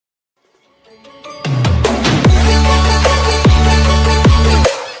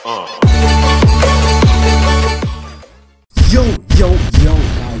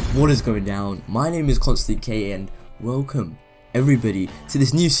What is going down? My name is Konstantk and welcome everybody to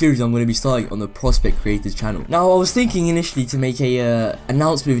this new series I'm going to be starting on the Prospect Creators channel. Now I was thinking initially to make a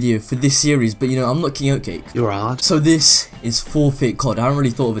announcement video for this series, but you know, I'm not King Oatcake. You're hard. So this is Forfeit Cod. I haven't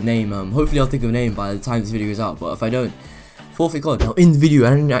really thought of a name. Hopefully I'll think of a name by the time this video is out, but if I don't, Forfeit Cod. Now in the video I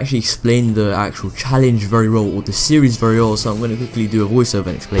didn't actually explain the actual challenge very well, or the series very well, so I'm going to quickly do a voiceover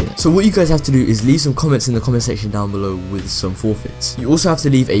and explain it. So what you guys have to do is leave some comments in the comment section down below with some forfeits. You also have to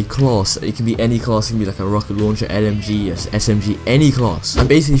leave a class. It can be any class. It can be like a rocket launcher, LMG, SMG, any class. And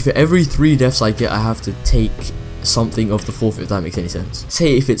basically for every 3 deaths I get, I have to take something of the forfeit, if that makes any sense.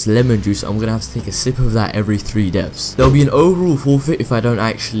 Say if it's lemon juice, I'm gonna have to take a sip of that every 3 deaths. There'll be an overall forfeit if I don't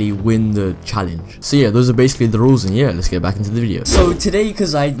actually win the challenge. So yeah, those are basically the rules, and yeah, let's get back into the video. So today,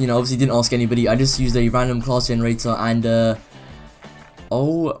 because I obviously didn't ask anybody, I just used a random class generator, and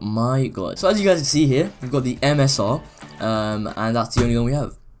oh my god. So as you guys can see here, we've got the MSR, and that's the only one we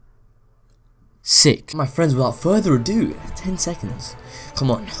have. Sick. My friends, without further ado, 10 seconds.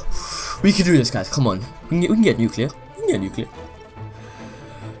 Come on. We can do this, guys. Come on. We can get nuclear. We can get nuclear.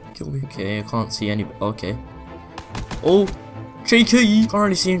 Kill me. Okay, I can't see anybody. Okay. Oh, JK. Can't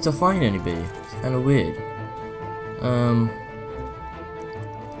really seem to find anybody. It's kind of weird.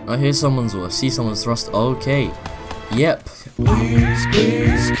 I hear someone's or I see someone's thrust. Okay. Yep. Please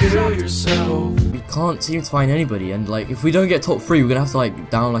kill yourself. We can't seem to find anybody, and like if we don't get top 3, we're gonna have to like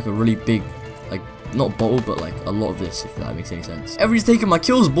down like a really big, like not bottle, but like a lot of this, if that makes any sense. Everybody's taking my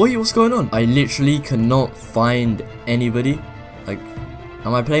kills, boy. What's going on? I literally cannot find anybody. Like,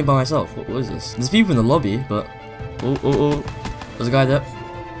 am I playing by myself? What is this? There's people in the lobby, but oh, there's a guy there.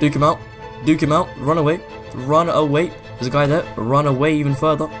 Duke him out. Duke him out. Run away. Run away. There's a guy there. Run away even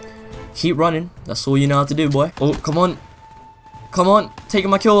further. Keep running. That's all you know how to do, boy. Oh, come on. Come on. Taking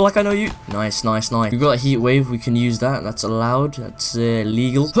my kill like I know you. Nice, nice, nice. We've got a heat wave. We can use that. That's allowed. That's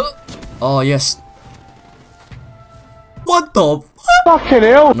legal. Oh, yes. What the fucking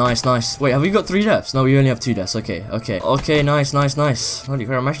hell? Nice, nice. Wait, have we got 3 deaths? No, we only have 2 deaths. Okay, okay. Okay, nice, nice, nice. Holy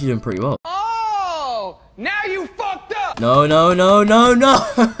crap, I'm actually doing pretty well. Oh, now you fucked up. No, no, no, no, no.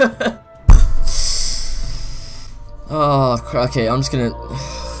 Oh, crap. Okay, I'm just gonna...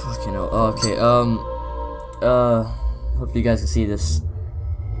 Fucking hell. Okay, hopefully you guys can see this.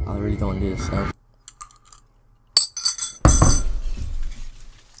 I really don't want to do this.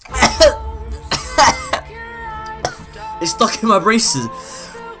 It's stuck in my braces.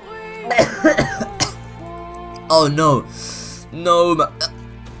 Oh no. No, man.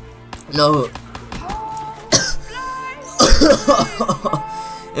 No.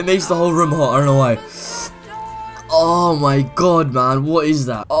 It makes the whole room hot. I don't know why. Oh my god, man. What is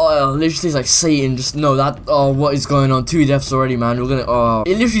that? Oh, it literally tastes like Satan. Just no, that. Oh, what is going on? 2 deaths already, man. We're gonna. Oh,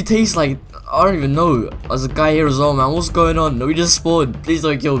 it literally tastes like. I don't even know. There's a guy here as well, man. What's going on? No, we just spawned. Please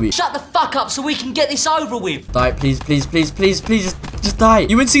don't kill me. Shut the fuck up so we can get this over with. Die, please, please, please, please, please. Just die.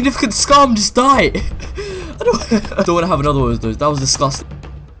 You insignificant scum. Just die. I don't want to have another one of those. That was disgusting.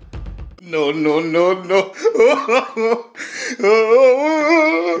 No, no, no, no.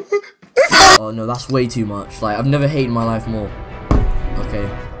 Oh no, that's way too much. Like, I've never hated my life more. Okay.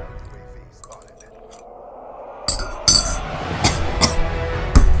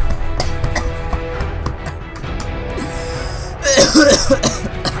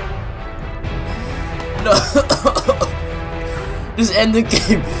 No. Just end the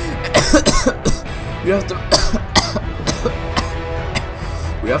game. We have to.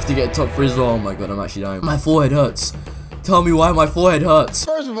 We have to get top 3 as well. Oh my god, I'm actually dying. My forehead hurts. Tell me why my forehead hurts.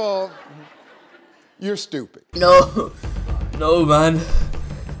 First of all, you're stupid. No. No, man.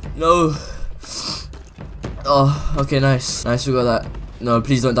 No. Oh, okay, nice. Nice, we got that. No,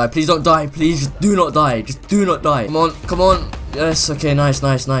 please don't die. Please don't die. Please just do not die. Just do not die. Come on, come on. Yes, okay, nice,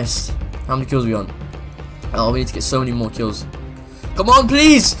 nice, nice. How many kills are we on? Oh, we need to get so many more kills. Come on,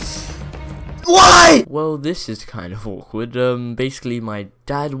 please! Why? Well, this is kind of awkward. Basically, my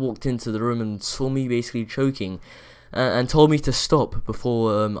dad walked into the room and saw me basically choking. And told me to stop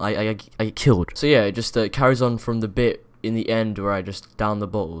before I get killed. So yeah, it just carries on from the bit in the end where I just down the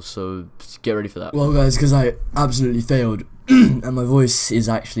bottle. So just get ready for that. Well, guys, because I absolutely failed, and my voice is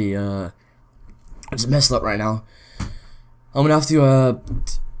actually it's messed up right now. I'm gonna have to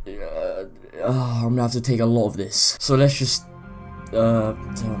I'm gonna have to take a lot of this. So let's just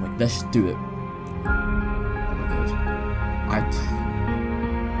let's just do it. Oh my god.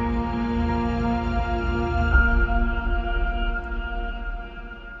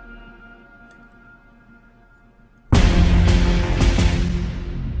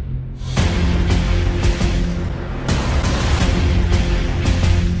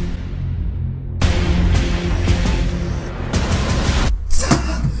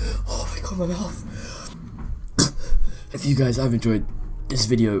 my mouth. If you guys have enjoyed this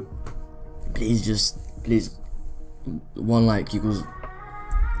video, please, one like equals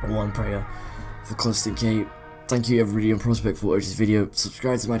one prayer for Konstantk. Thank you everybody on Prospect for watching this video.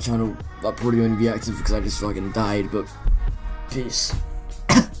 Subscribe to my channel. I'll probably only be active because I just fucking died, but peace.